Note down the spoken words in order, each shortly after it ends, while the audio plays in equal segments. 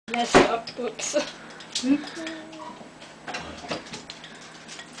mess up. Oops.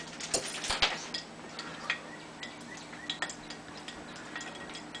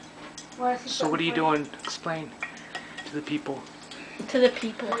 So what are you doing? Explain to the people. To the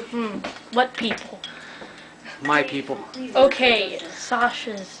people. What people? My people. Okay,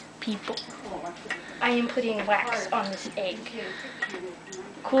 Sasha's people. I am putting wax on this egg.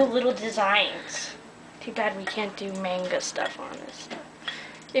 Cool little designs. Too bad we can't do manga stuff on this stuff.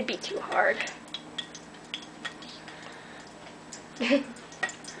 It'd be too hard.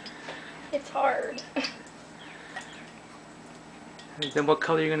 It's hard. And then what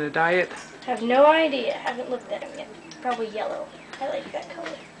color are you gonna dye it? Have no idea. Haven't looked at them yet. Probably yellow. I like that color.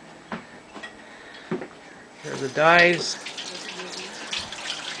 Here are the dyes.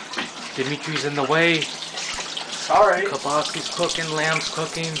 Dimitri's in the way. Alright. Kabasi's cooking, lamb's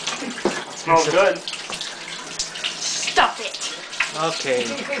cooking. Smells good. Stop it. Okay.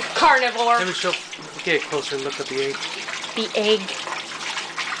 Carnivore. Let me show. Get a closer look at the egg. The egg.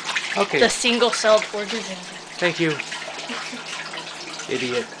 Okay. The single-celled organism. Thank you.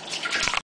 Idiot.